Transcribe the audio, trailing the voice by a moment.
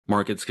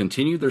Markets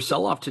continue their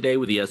sell-off today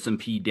with the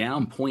S&P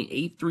down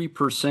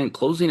 0.83%,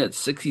 closing at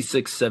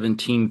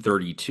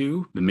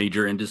 6617.32. The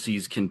major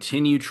indices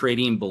continue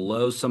trading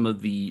below some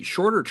of the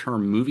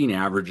shorter-term moving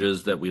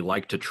averages that we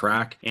like to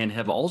track and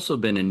have also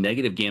been in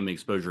negative gamma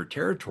exposure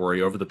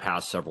territory over the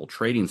past several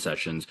trading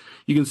sessions.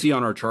 You can see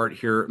on our chart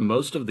here,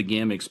 most of the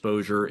gamma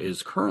exposure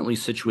is currently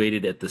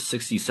situated at the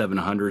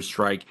 6700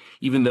 strike,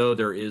 even though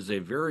there is a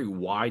very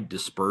wide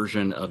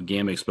dispersion of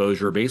gamma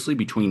exposure, basically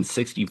between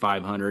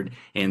 6500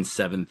 and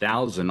 7000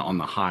 on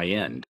the high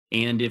end.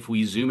 And if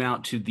we zoom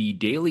out to the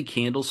daily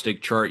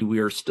candlestick chart, we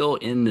are still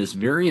in this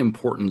very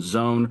important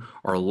zone,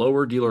 our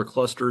lower dealer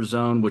cluster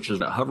zone, which is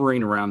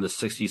hovering around the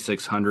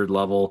 6600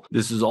 level.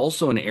 This is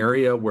also an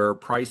area where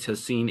price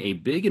has seen a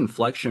big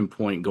inflection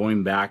point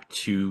going back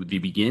to the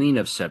beginning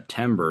of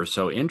September.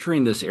 So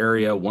entering this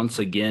area once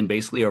again,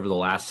 basically over the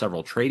last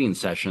several trading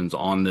sessions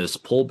on this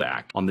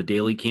pullback. On the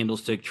daily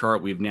candlestick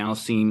chart, we've now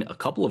seen a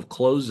couple of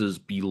closes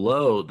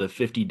below the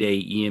 50-day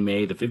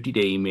EMA. The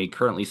 50-day EMA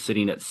currently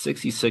sitting at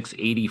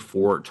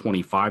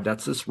 66.8425.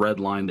 That's this red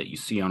line that you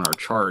see on our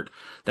chart.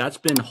 That's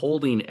been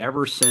holding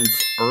ever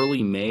since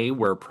early May,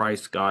 where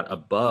price got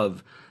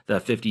above the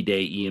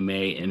 50-day EMA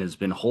and has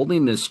been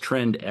holding this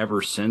trend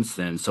ever since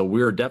then. So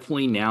we're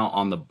definitely now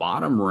on the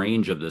bottom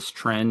range of this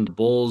trend.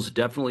 Bulls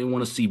definitely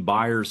want to see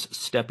buyers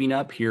stepping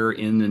up here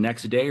in the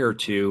next day or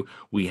two.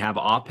 We have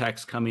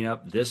OpEx coming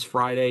up this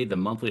Friday, the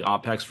monthly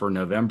OpEx for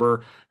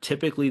November.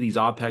 Typically, these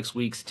OpEx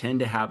weeks tend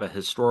to have a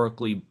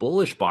historically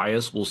bullish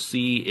bias. We'll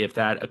see if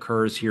that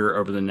occurs here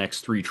over the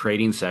next 3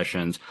 trading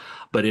sessions.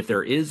 But if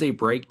there is a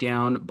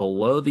breakdown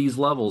below these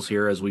levels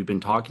here, as we've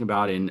been talking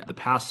about in the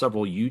past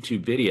several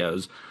YouTube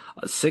videos,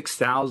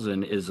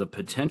 6,000 is a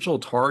potential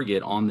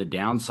target on the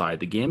downside.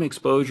 The gamma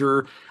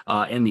exposure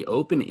and the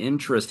open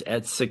interest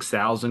at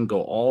 6,000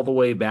 go all the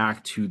way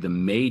back to the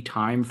May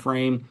time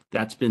frame.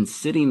 That's been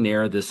sitting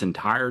there this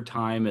entire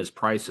time as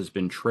price has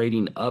been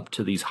trading up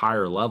to these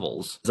higher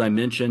levels. As I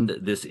mentioned,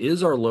 this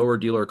is our lower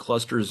dealer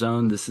cluster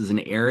zone. This is an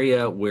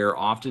area where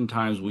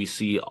oftentimes we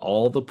see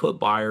all the put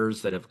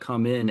buyers that have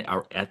come in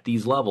are at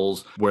these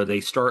levels where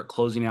they start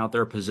closing out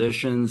their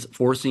positions,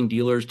 forcing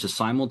dealers to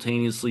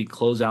simultaneously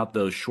close out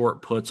those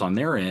short puts on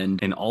their end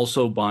and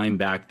also buying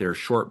back their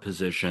short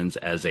positions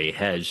as a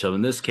hedge. So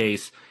in this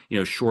case,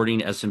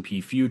 shorting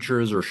S&P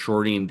futures or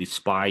shorting the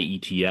SPY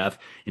ETF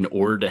in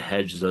order to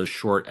hedge those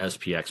short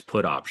SPX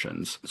put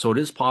options. So it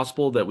is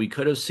possible that we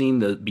could have seen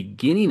the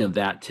beginning of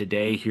that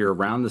today here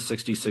around the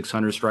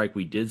 6600 strike.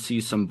 We did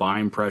see some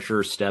buying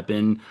pressure step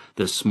in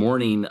this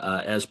morning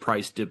as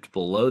price dipped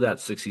below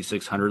that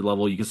 6600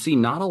 level. You can see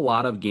not a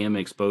lot of gamma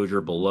exposure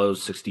below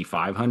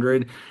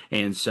 6500.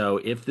 And so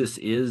if this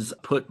is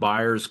put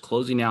buyers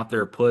closing out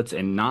their puts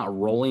and not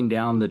rolling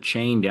down the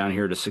chain down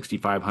here to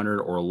 6500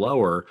 or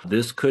lower,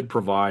 this could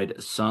provide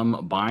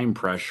some buying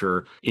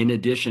pressure in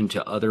addition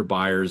to other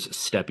buyers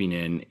stepping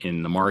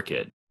in the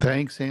market.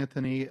 Thanks,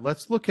 Anthony.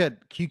 Let's look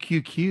at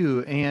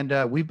QQQ,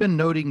 and we've been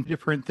noting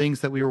different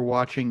things that we were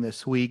watching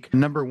this week.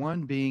 Number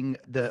one being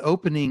the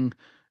opening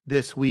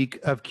this week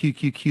of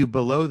QQQ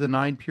below the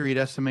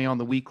 9-period SMA on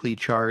the weekly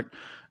chart.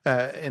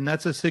 And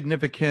that's a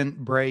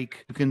significant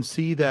break. You can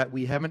see that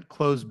we haven't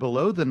closed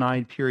below the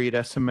 9-period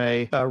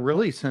SMA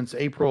really since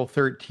April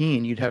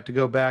 13. You'd have to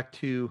go back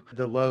to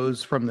the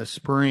lows from the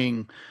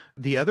spring.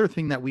 The other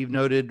thing that we've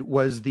noted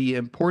was the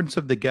importance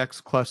of the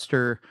GEX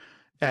cluster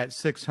at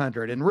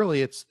 600. And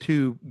really, it's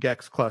 2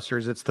 GEX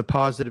clusters. It's the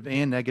positive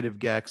and negative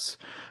GEX,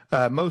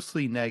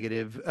 mostly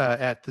negative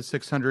at the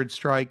 600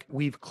 strike.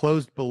 We've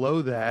closed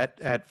below that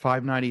at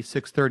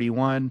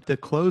 596.31. The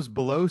close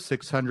below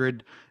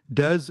 600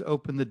 does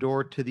open the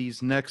door to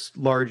these next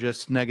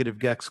largest negative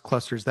GEX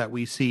clusters that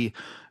we see,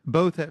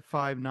 both at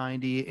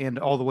 590 and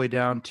all the way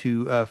down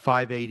to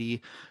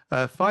 580.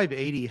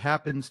 580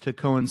 happens to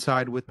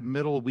coincide with the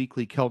middle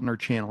weekly Keltner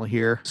channel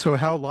here. So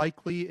how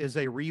likely is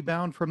a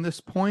rebound from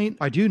this point?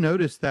 I do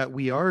notice that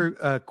we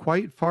are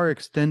quite far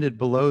extended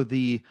below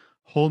the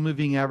whole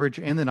moving average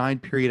and the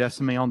 9-period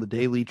SMA on the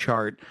daily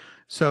chart.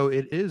 So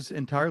it is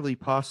entirely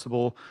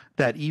possible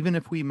that even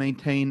if we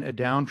maintain a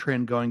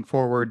downtrend going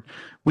forward,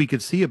 we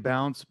could see a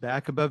bounce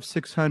back above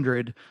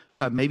 600,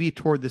 maybe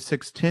toward the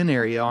 610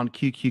 area on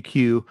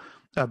QQQ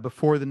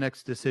before the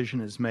next decision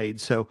is made.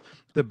 So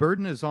the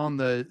burden is on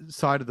the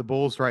side of the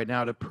bulls right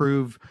now to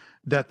prove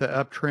that the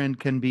uptrend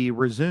can be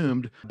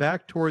resumed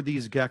back toward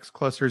these GEX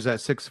clusters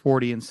at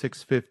 640 and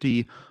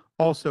 650.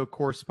 Also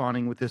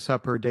corresponding with this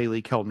upper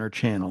daily Keltner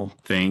channel.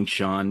 Thanks,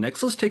 Sean.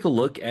 Next, let's take a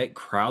look at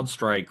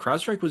CrowdStrike.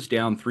 CrowdStrike was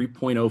down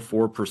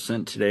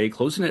 3.04% today,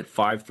 closing at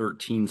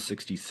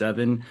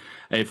 513.67.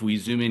 If we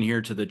zoom in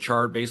here to the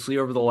chart, basically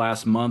over the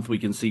last month, we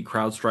can see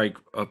CrowdStrike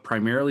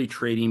primarily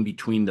trading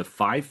between the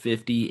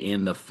 550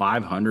 and the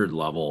 500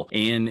 level.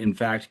 And in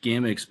fact,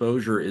 gamma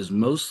exposure is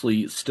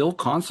mostly still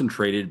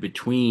concentrated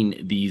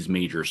between these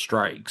major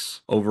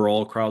strikes.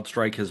 Overall,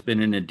 CrowdStrike has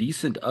been in a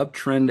decent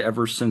uptrend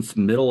ever since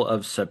middle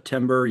of September.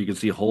 September. You can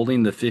see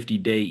holding the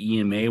 50-day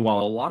EMA, while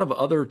a lot of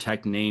other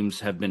tech names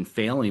have been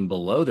failing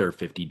below their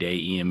 50-day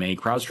EMA.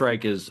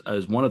 CrowdStrike is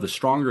one of the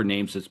stronger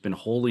names that's been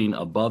holding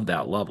above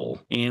that level.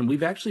 And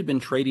we've actually been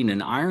trading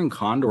an iron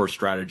condor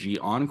strategy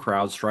on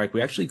CrowdStrike.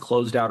 We actually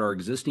closed out our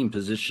existing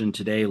position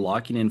today,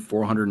 locking in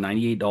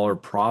 $498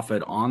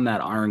 profit on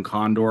that iron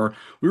condor.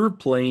 We were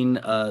playing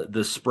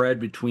the spread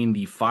between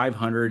the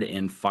 500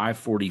 and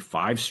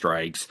 545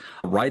 strikes,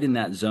 right in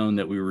that zone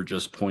that we were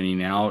just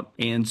pointing out.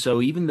 And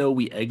so even though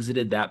we exited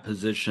that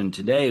position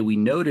today, we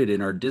noted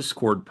in our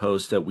Discord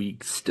post that we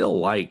still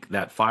like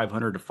that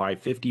 500 to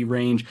 550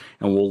 range,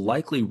 and will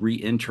likely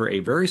re-enter a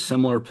very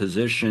similar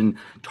position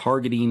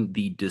targeting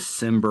the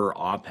December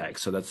OpEx.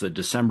 So that's the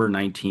December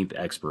 19th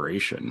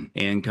expiration.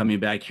 And coming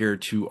back here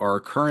to our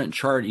current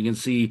chart, you can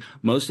see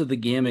most of the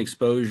gamma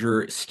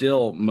exposure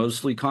still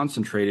mostly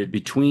concentrated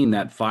between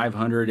that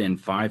 500 and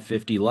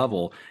 550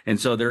 level. And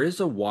so there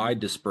is a wide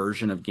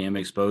dispersion of gamma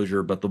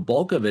exposure, but the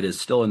bulk of it is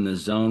still in the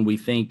zone. We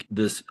think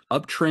this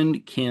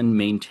uptrend can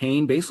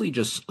maintain, basically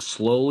just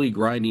slowly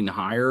grinding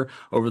higher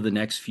over the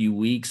next few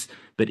weeks.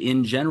 But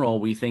in general,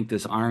 we think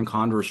this iron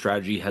condor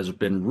strategy has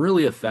been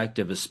really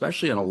effective,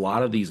 especially on a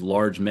lot of these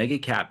large mega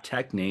cap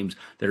tech names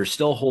that are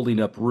still holding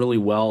up really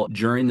well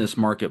during this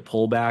market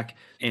pullback.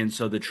 And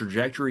so the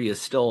trajectory is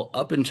still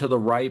up and to the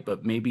right,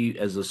 but maybe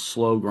as a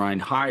slow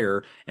grind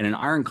higher. And an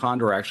iron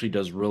condor actually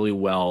does really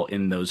well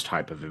in those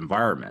type of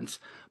environments.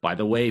 By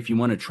the way, if you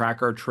want to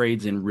track our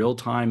trades in real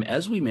time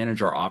as we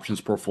manage our options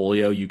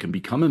portfolio, you can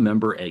become a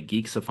member at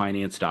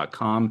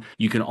geeksoffinance.com.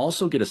 You can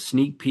also get a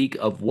sneak peek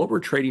of what we're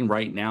trading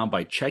right now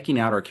by checking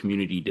out our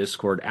community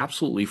Discord,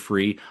 absolutely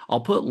free. I'll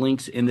put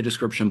links in the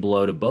description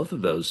below to both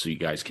of those so you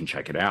guys can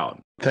check it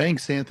out.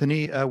 Thanks,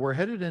 Anthony. We're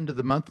headed into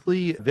the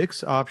monthly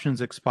VIX options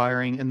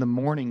expiring in the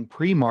morning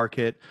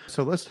pre-market.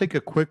 So let's take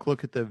a quick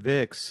look at the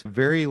VIX.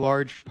 Very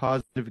large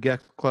positive GEX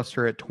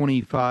cluster at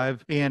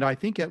 25. And I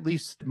think at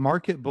least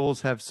market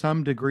bulls have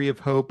some degree of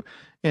hope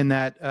in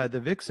that the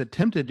VIX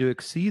attempted to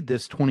exceed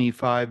this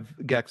 25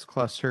 GEX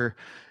cluster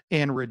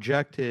and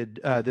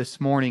rejected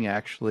this morning,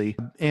 actually.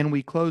 And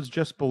we closed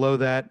just below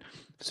that.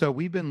 So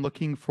we've been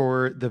looking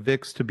for the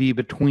VIX to be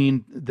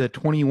between the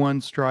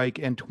 21 strike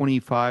and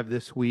 25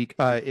 this week.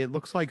 It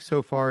looks like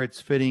so far it's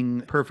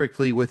fitting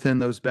perfectly within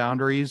those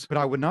boundaries, but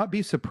I would not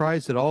be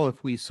surprised at all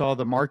if we saw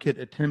the market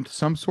attempt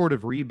some sort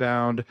of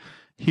rebound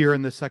here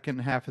in the second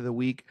half of the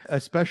week,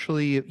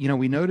 especially,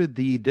 we noted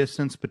the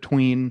distance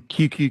between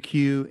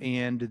QQQ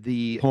and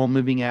the whole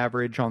moving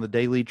average on the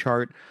daily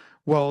chart.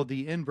 Well,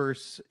 the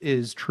inverse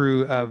is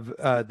true of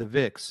the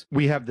VIX.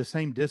 We have the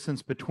same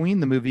distance between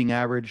the moving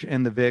average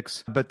and the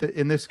VIX, but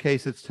in this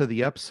case, it's to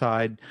the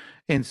upside.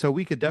 And so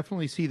we could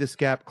definitely see this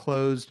gap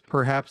closed.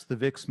 Perhaps the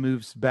VIX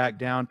moves back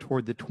down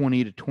toward the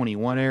 20 to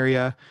 21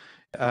 area.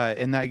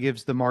 And that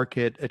gives the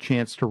market a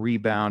chance to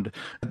rebound.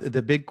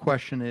 The big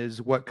question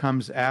is what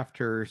comes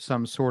after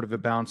some sort of a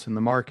bounce in the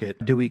market?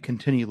 Do we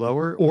continue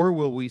lower, or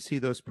will we see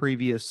those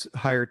previous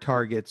higher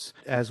targets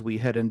as we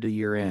head into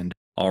year end?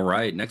 All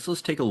right, next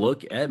let's take a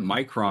look at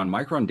Micron.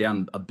 Micron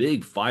down a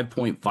big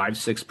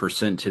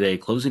 5.56% today,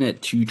 closing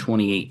at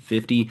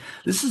 228.50.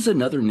 This is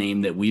another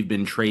name that we've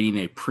been trading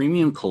a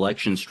premium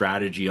collection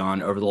strategy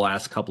on over the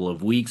last couple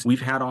of weeks.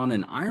 We've had on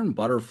an iron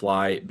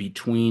butterfly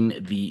between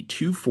the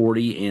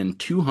 240 and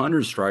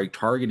 200 strike,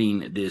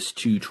 targeting this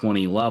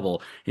 220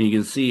 level. And you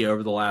can see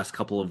over the last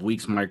couple of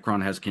weeks,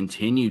 Micron has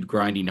continued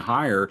grinding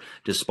higher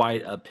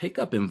despite a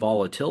pickup in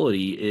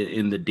volatility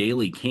in the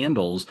daily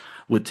candles.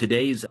 With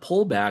today's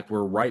pullback,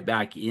 we're right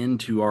back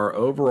into our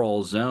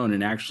overall zone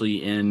and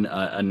actually in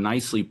a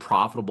nicely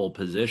profitable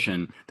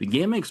position. The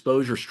gamma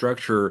exposure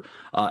structure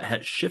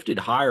has shifted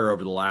higher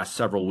over the last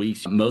several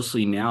weeks,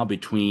 mostly now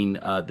between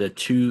the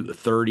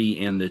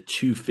 230 and the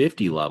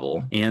 250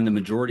 level. And the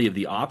majority of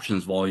the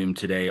options volume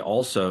today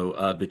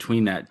also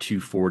between that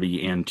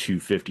 240 and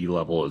 250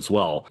 level as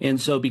well.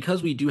 And so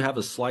because we do have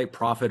a slight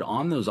profit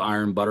on those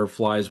iron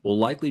butterflies, we'll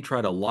likely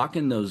try to lock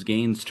in those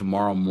gains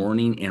tomorrow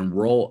morning and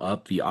roll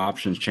up the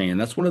options chain. And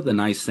that's one of the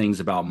nice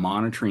things about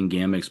monitoring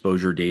gamma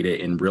exposure data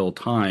in real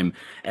time.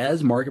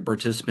 As market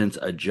participants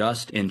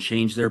adjust and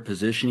change their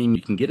positioning,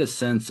 you can get a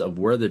sense of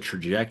where the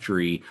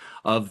trajectory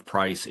of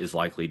price is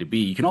likely to be.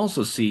 You can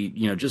also see,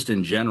 just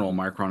in general,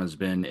 Micron has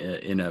been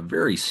in a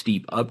very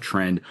steep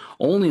uptrend.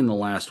 Only in the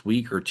last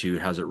week or two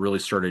has it really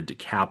started to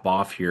cap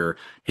off here,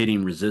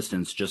 hitting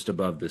resistance just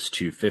above this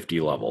 250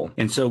 level.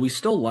 And so we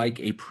still like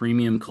a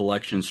premium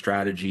collection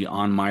strategy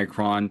on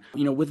Micron,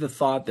 with the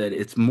thought that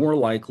it's more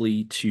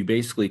likely to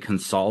basically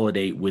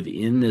consolidate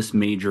within this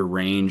major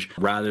range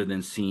rather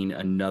than seeing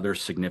another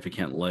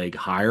significant leg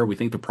higher. We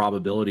think the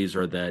probabilities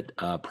are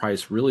that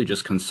price really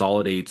just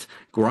consolidates,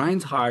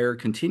 grinds higher,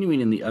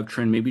 continuing in the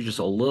uptrend, maybe just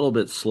a little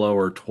bit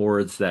slower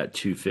towards that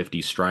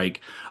 250 strike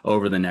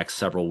over the next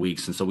several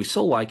weeks. And so we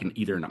still like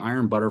either an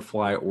iron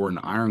butterfly or an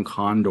iron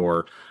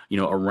condor,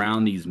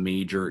 around these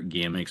major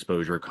gamma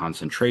exposure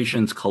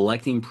concentrations,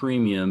 collecting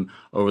premium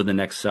over the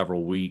next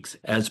several weeks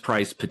as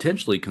price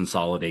potentially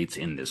consolidates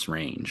in this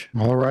range.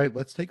 All right,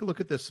 let's take a look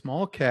at the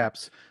small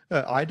caps.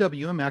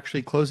 IWM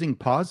actually closing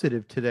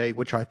positive today,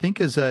 which I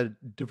think is a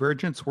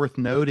divergence worth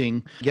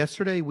noting.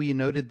 Yesterday, we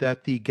noted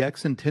that the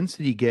GEX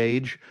intensity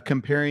gauge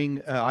comparing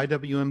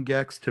IWM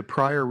GEX to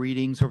prior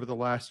readings over the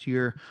last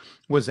year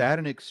was at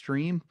an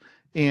extreme.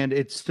 And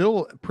it's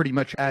still pretty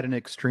much at an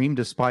extreme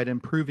despite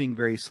improving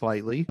very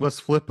slightly. Let's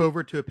flip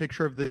over to a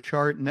picture of the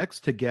chart next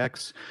to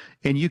GEX,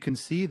 and you can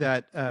see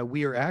that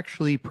we are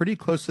actually pretty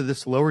close to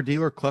this lower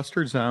dealer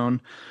cluster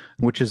zone,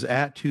 which is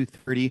at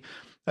 230.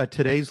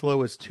 Today's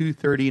low is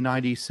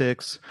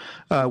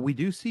 230.96. We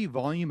do see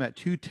volume at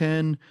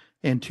 210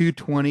 and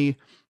 220.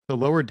 The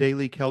lower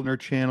daily Kellner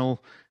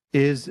channel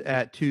is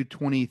at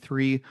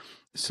 223.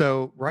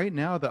 So right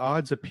now the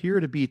odds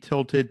appear to be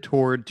tilted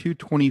toward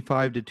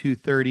 225 to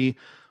 230,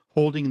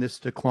 holding this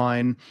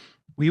decline.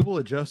 We will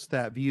adjust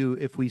that view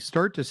if we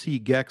start to see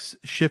GEX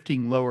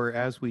shifting lower,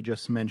 as we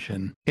just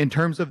mentioned. In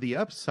terms of the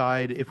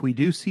upside, if we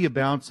do see a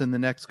bounce in the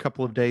next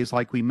couple of days,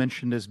 like we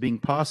mentioned as being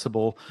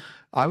possible,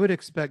 I would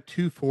expect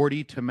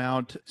 240 to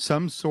mount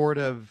some sort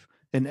of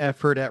an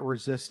effort at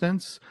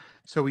resistance.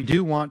 So we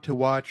do want to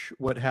watch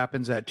what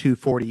happens at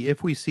 240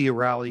 if we see a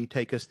rally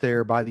take us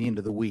there by the end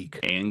of the week.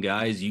 And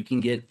guys, you can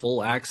get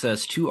full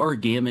access to our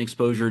gamma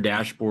exposure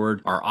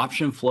dashboard, our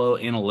option flow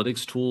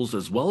analytics tools,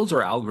 as well as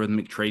our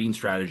algorithmic trading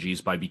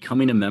strategies by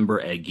becoming a member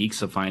at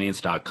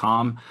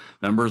geeksoffinance.com.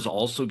 Members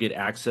also get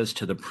access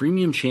to the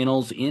premium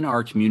channels in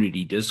our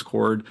community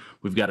Discord.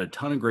 We've got a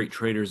ton of great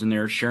traders in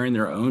there sharing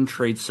their own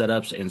trade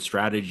setups and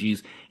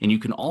strategies, and you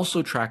can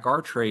also track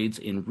our trades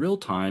in real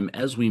time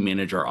as we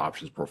manage our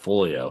options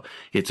portfolio.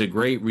 It's a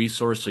great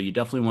resource, so you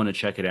definitely want to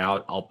check it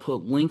out. I'll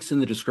put links in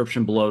the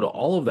description below to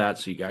all of that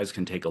so you guys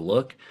can take a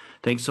look.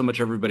 Thanks so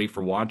much, everybody,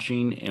 for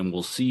watching, and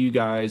we'll see you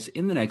guys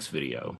in the next video.